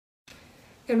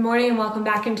Good morning and welcome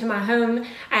back into my home.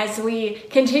 As we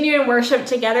continue in worship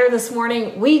together this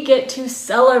morning, we get to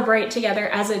celebrate together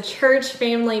as a church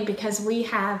family because we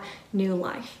have new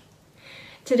life.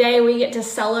 Today we get to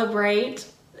celebrate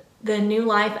the new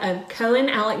life of Cohen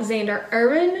Alexander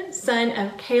Irvin, son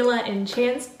of Kayla and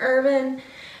Chance Irvin,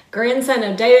 grandson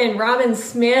of David and Robin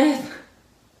Smith,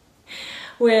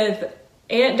 with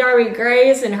Aunt Darby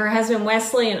Grace and her husband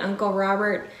Wesley and Uncle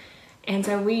Robert. And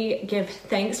so we give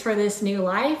thanks for this new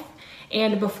life.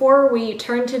 And before we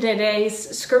turn to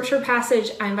today's scripture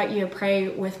passage, I invite you to pray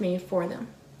with me for them.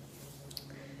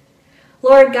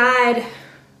 Lord God,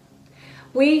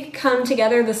 we come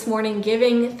together this morning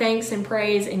giving thanks and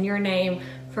praise in your name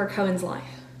for Cohen's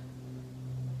life.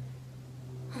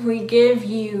 We give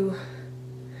you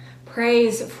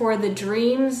praise for the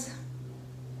dreams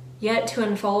yet to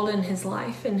unfold in his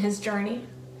life, in his journey.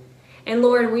 And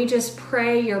Lord, we just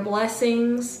pray your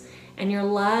blessings and your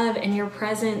love and your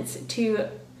presence to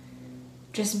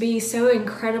just be so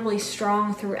incredibly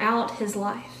strong throughout his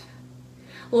life.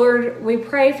 Lord, we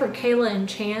pray for Kayla and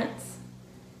Chance,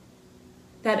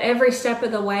 that every step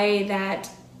of the way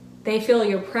that they feel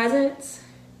your presence,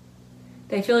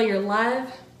 they feel your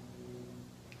love,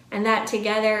 and that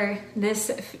together this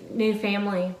new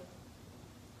family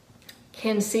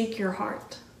can seek your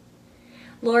heart.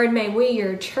 Lord, may we,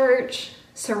 your church,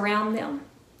 surround them.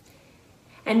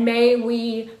 And may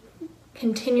we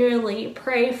continually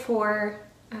pray for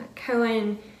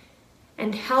Cohen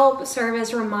and help serve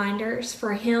as reminders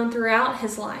for him throughout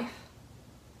his life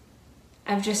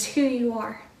of just who you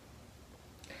are.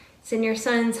 It's in your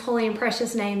Son's holy and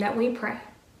precious name that we pray.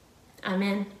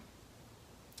 Amen.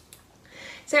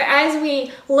 So as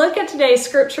we look at today's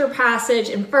scripture passage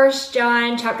in 1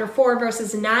 John chapter 4,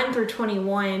 verses 9 through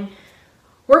 21,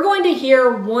 we're going to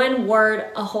hear one word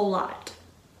a whole lot.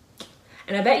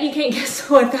 And I bet you can't guess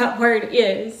what that word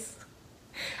is.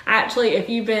 Actually, if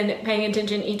you've been paying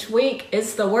attention each week,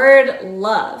 it's the word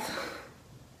love,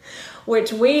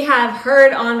 which we have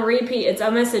heard on repeat. It's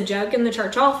almost a joke in the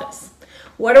church office.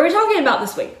 What are we talking about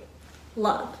this week?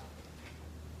 Love.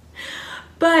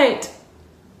 But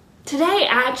today,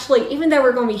 actually, even though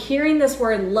we're going to be hearing this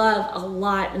word love a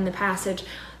lot in the passage,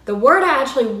 the word I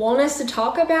actually want us to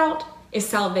talk about is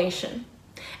salvation.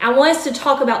 I want us to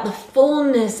talk about the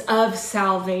fullness of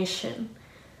salvation.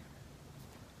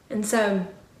 And so,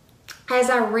 as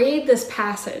I read this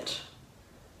passage,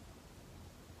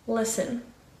 listen,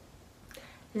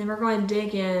 and then we're going to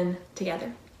dig in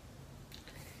together.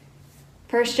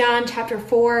 1 John chapter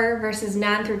 4, verses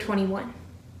 9 through 21.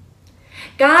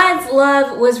 God's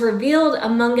love was revealed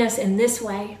among us in this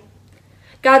way.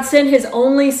 God sent his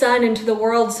only Son into the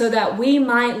world so that we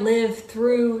might live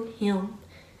through him.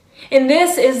 And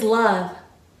this is love.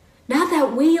 Not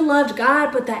that we loved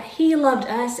God, but that he loved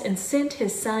us and sent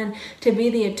his Son to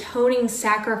be the atoning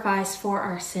sacrifice for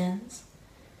our sins.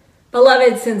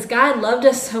 Beloved, since God loved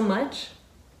us so much,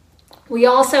 we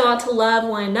also ought to love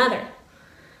one another.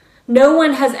 No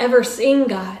one has ever seen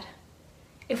God.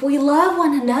 If we love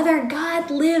one another,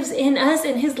 God lives in us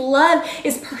and his love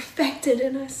is perfected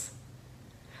in us.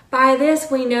 By this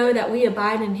we know that we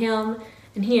abide in him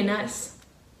and he in us,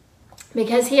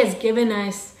 because he has given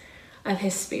us of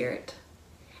his Spirit.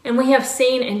 And we have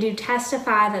seen and do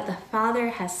testify that the Father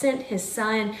has sent his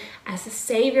Son as the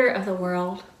Savior of the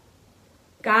world.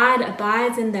 God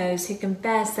abides in those who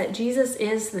confess that Jesus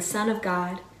is the Son of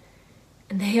God,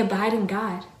 and they abide in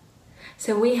God.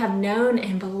 So we have known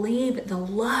and believed the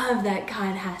love that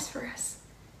God has for us.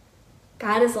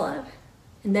 God is love.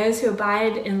 And those who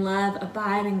abide in love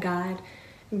abide in God,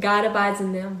 and God abides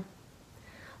in them.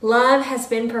 Love has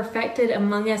been perfected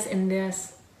among us in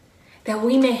this, that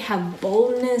we may have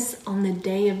boldness on the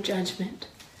day of judgment.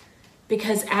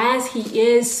 Because as he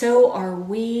is, so are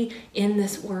we in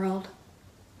this world.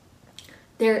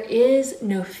 There is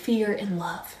no fear in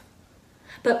love,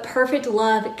 but perfect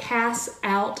love casts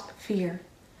out fear.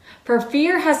 For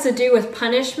fear has to do with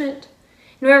punishment.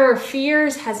 Whoever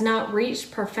fears has not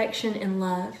reached perfection in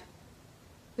love.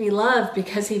 We love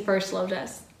because he first loved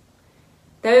us.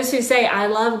 Those who say, I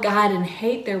love God and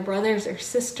hate their brothers or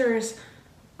sisters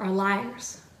are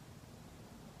liars.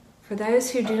 For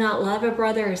those who do not love a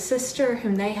brother or sister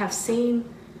whom they have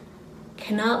seen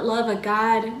cannot love a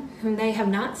God whom they have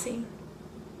not seen.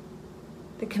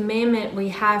 The commandment we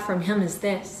have from him is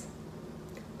this: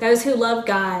 those who love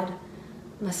God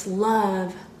must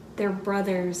love their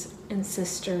brothers and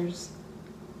sisters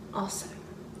also.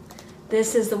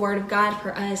 This is the word of God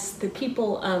for us, the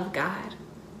people of God.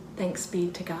 Thanks be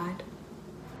to God.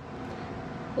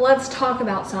 Let's talk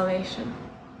about salvation.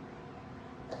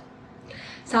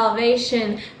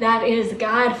 Salvation that is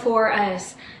God for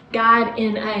us, God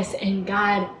in us, and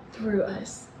God through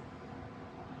us.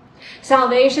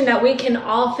 Salvation that we can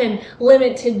often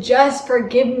limit to just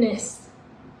forgiveness.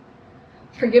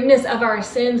 Forgiveness of our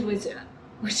sins,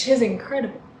 which is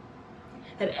incredible.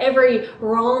 That every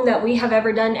wrong that we have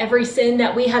ever done, every sin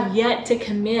that we have yet to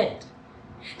commit,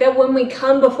 that when we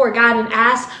come before God and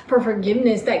ask for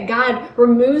forgiveness, that God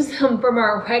removes them from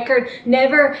our record,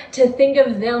 never to think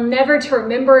of them, never to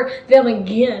remember them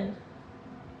again.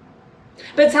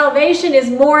 But salvation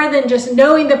is more than just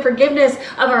knowing the forgiveness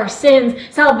of our sins.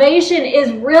 Salvation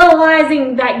is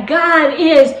realizing that God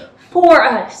is for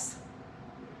us.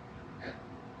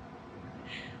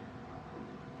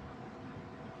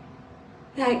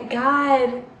 That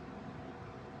God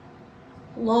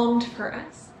longed for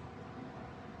us.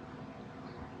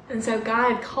 And so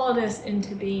God called us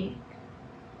into being.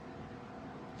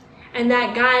 And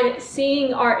that God,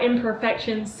 seeing our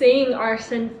imperfections, seeing our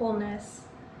sinfulness,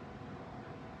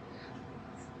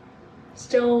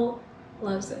 still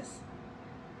loves us.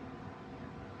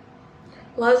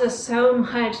 Loves us so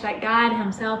much that God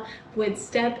himself would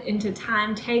step into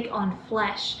time, take on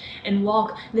flesh, and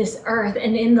walk this earth.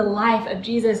 And in the life of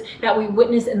Jesus that we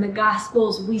witness in the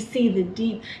Gospels, we see the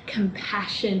deep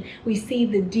compassion. We see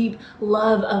the deep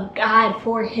love of God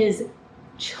for his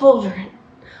children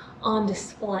on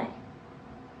display.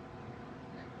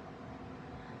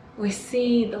 We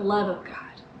see the love of God.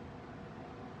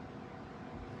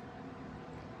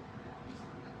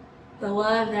 The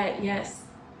love that, yes,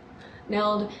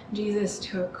 nailed Jesus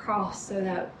to a cross so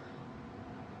that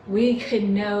we could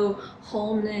know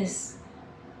wholeness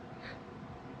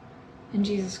in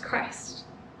Jesus Christ.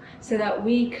 So that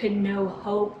we could know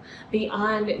hope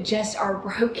beyond just our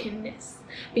brokenness,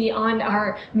 beyond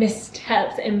our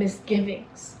missteps and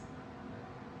misgivings.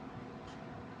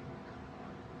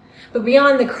 But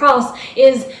beyond the cross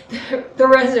is the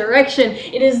resurrection.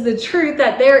 It is the truth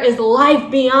that there is life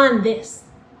beyond this.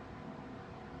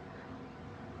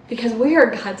 Because we are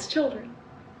God's children.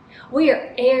 We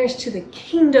are heirs to the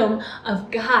kingdom of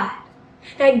God.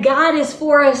 That God is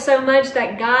for us so much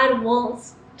that God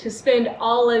wants to spend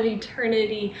all of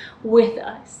eternity with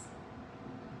us.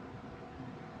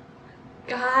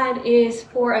 God is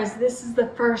for us. This is the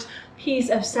first piece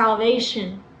of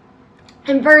salvation.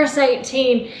 In verse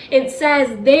 18, it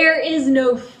says, "There is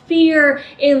no fear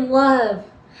in love,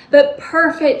 but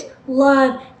perfect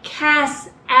love casts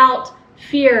out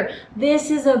fear."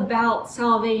 This is about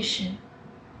salvation.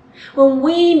 When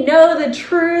we know the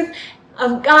truth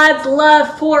of God's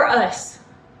love for us,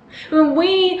 when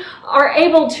we are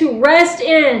able to rest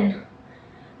in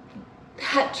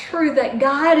that truth that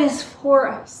God is for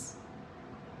us,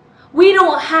 we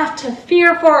don't have to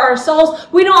fear for our souls.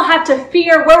 We don't have to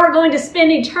fear where we're going to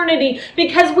spend eternity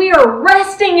because we are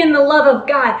resting in the love of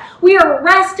God. We are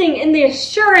resting in the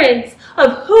assurance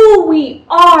of who we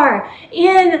are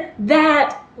in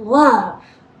that love.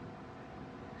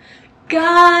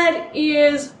 God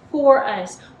is for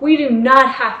us. We do not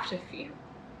have to fear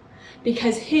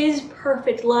because his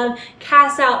perfect love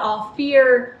casts out all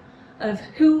fear of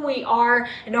who we are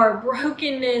and our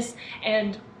brokenness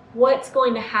and what's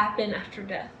going to happen after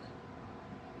death.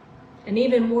 And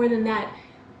even more than that,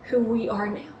 who we are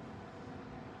now.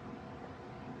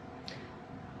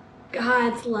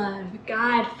 God's love,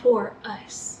 God for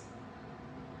us,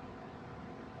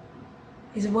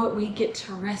 is what we get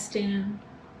to rest in,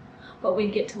 what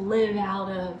we get to live out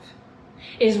of,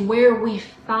 is where we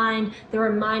find the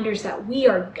reminders that we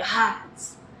are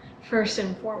God's first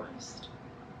and foremost.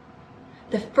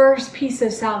 The first piece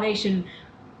of salvation,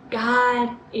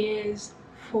 God is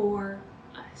for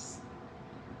us.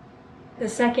 The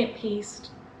second piece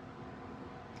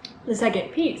is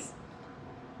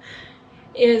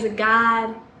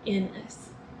God in us.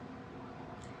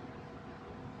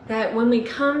 That when we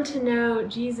come to know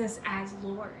Jesus as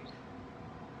Lord,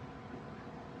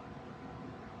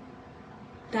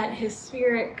 that his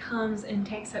Spirit comes and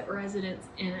takes up residence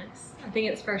in us. I think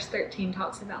it's verse 13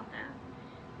 talks about that.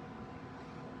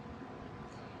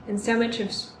 And so much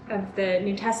of the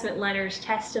New Testament letters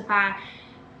testify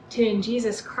to in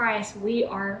Jesus Christ we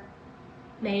are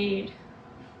made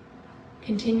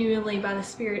continually by the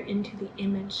Spirit into the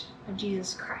image of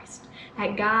Jesus Christ.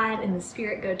 That God and the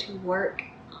Spirit go to work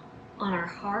on our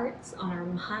hearts, on our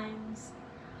minds,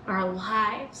 our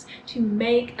lives, to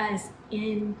make us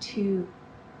into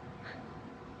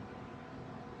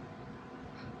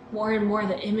more and more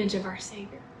the image of our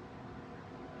Savior.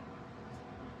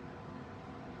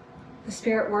 The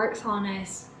Spirit works on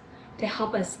us to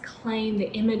help us claim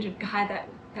the image of God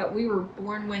that we were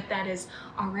born with that is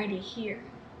already here.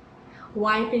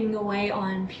 wiping away all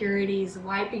impurities,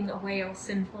 wiping away all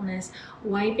sinfulness,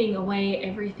 wiping away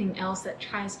everything else that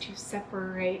tries to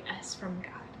separate us from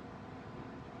God.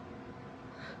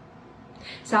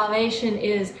 Salvation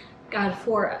is God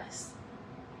for us.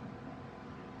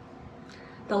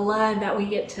 The love that we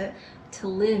get to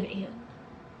live in.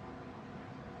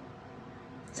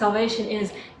 Salvation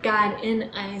is God in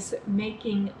us,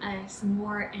 making us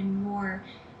more and more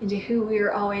into who we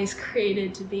were always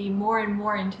created to be, more and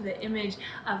more into the image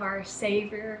of our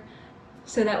Savior,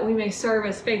 so that we may serve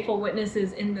as faithful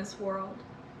witnesses in this world.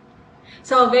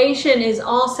 Salvation is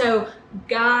also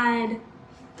God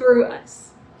through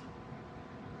us.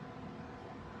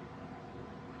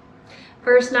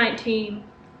 Verse 19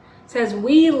 says,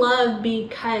 we love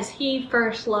because he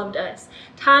first loved us.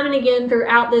 Time and again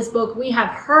throughout this book, we have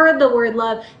heard the word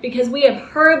love because we have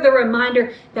heard the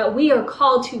reminder that we are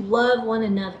called to love one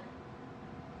another.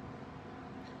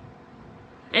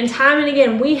 And time and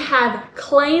again, we have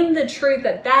claimed the truth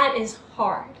that that is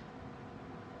hard.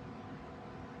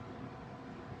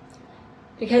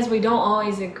 Because we don't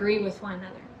always agree with one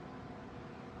another.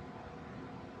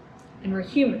 And we're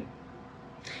human.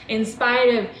 In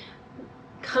spite of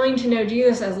coming to know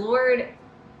Jesus as Lord,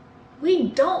 we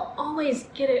don't always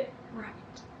get it right.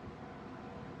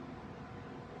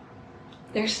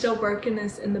 There's still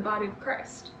brokenness in the body of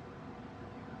Christ.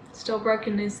 Still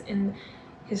brokenness in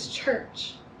his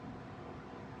church.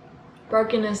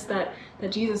 Brokenness that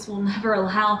Jesus will never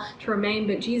allow to remain,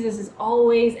 but Jesus is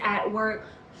always at work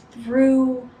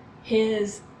through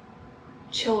his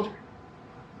children.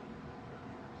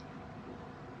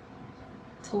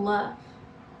 To love,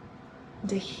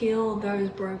 to heal those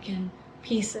broken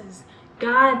pieces.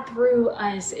 God through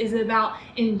us is about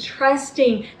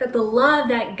entrusting that the love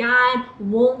that God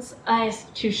wants us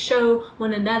to show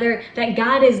one another, that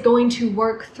God is going to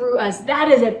work through us. That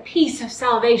is a piece of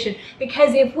salvation,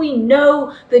 because if we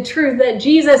know the truth that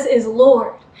Jesus is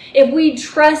Lord, if we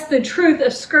trust the truth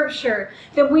of Scripture,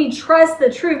 then we trust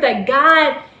the truth that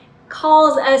God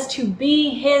calls us to be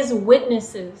his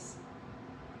witnesses.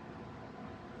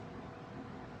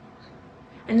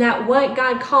 And that what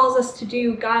God calls us to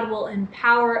do, God will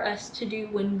empower us to do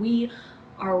when we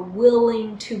are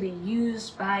willing to be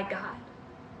used by God.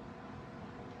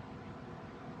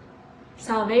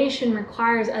 Salvation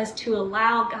requires us to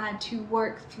allow God to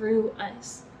work through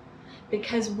us,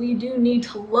 because we do need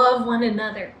to love one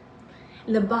another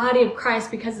in the body of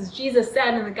Christ, because as Jesus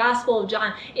said in the Gospel of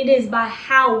John, it is by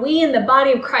how we in the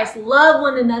body of Christ love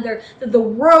one another that the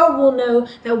world will know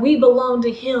that we belong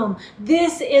to him.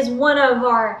 This is one of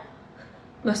our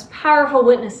most powerful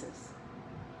witnesses.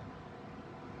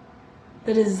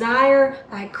 The desire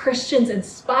by Christians, in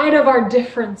spite of our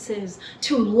differences,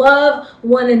 to love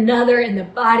one another in the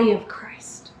body of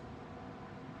Christ.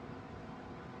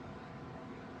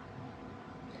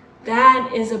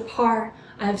 That is a part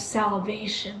of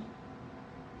salvation.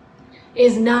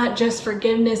 Is not just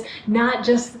forgiveness, not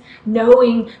just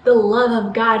knowing the love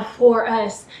of God for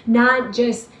us, not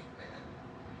just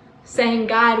saying,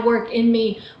 God, work in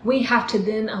me. We have to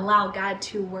then allow God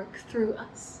to work through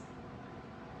us.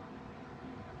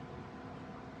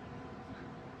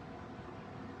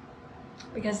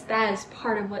 Because that is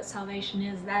part of what salvation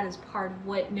is. That is part of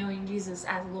what knowing Jesus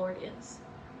as Lord is.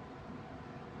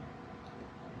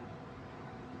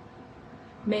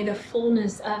 May the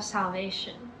fullness of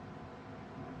salvation,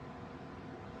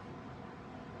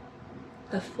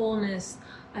 the fullness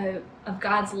of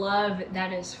God's love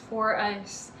that is for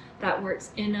us, that works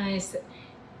in us,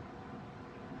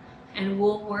 and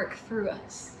will work through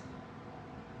us,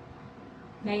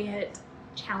 may it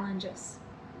challenge us.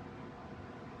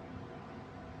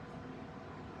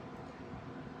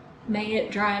 May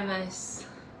it drive us.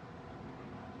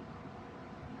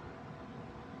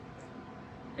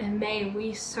 And may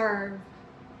we serve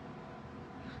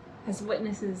as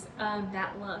witnesses of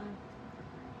that love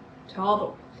to all the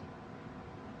world.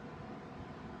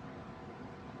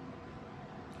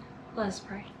 Let us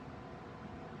pray.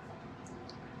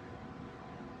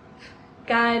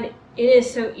 God, it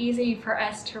is so easy for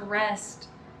us to rest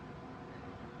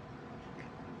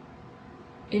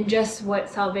in just what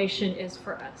salvation is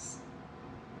for us.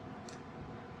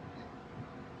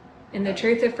 In the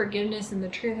truth of forgiveness, and the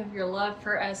truth of your love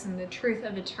for us, and the truth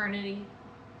of eternity.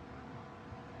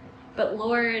 But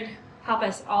Lord, help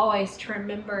us always to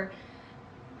remember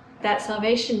that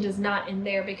salvation does not end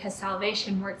there, because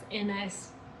salvation works in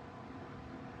us,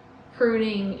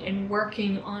 pruning and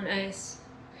working on us.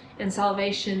 And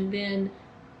salvation then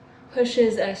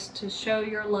pushes us to show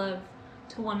your love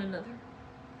to one another.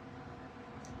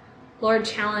 Lord,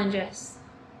 challenge us.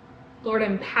 Lord,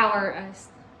 empower us.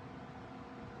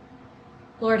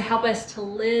 Lord, help us to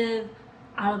live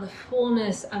out of the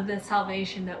fullness of the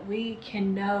salvation that we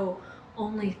can know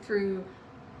only through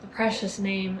the precious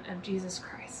name of Jesus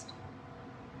Christ.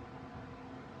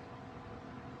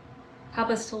 Help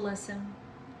us to listen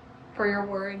for your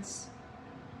words.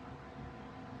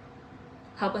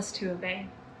 Help us to obey.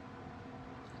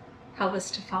 Help us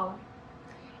to follow.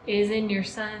 It is in your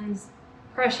Son's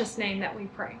precious name that we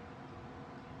pray.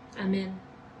 Amen.